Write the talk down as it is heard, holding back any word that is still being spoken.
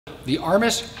The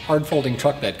Armis hard-folding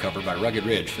truck bed cover by Rugged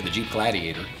Ridge for the Jeep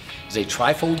Gladiator is a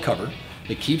tri-fold cover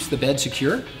that keeps the bed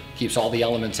secure, keeps all the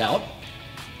elements out,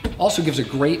 also gives a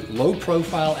great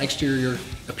low-profile exterior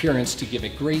appearance to give a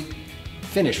great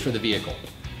finish for the vehicle.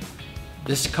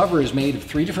 This cover is made of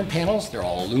 3 different panels. They're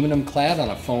all aluminum clad on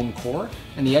a foam core,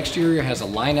 and the exterior has a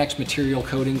Line-X material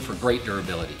coating for great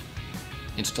durability.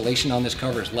 Installation on this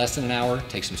cover is less than an hour,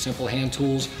 takes some simple hand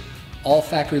tools, all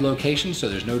factory locations, so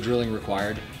there's no drilling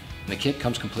required, and the kit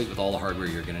comes complete with all the hardware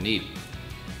you're going to need.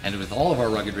 And with all of our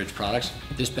Rugged Ridge products,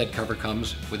 this bed cover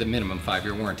comes with a minimum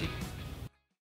 5-year warranty.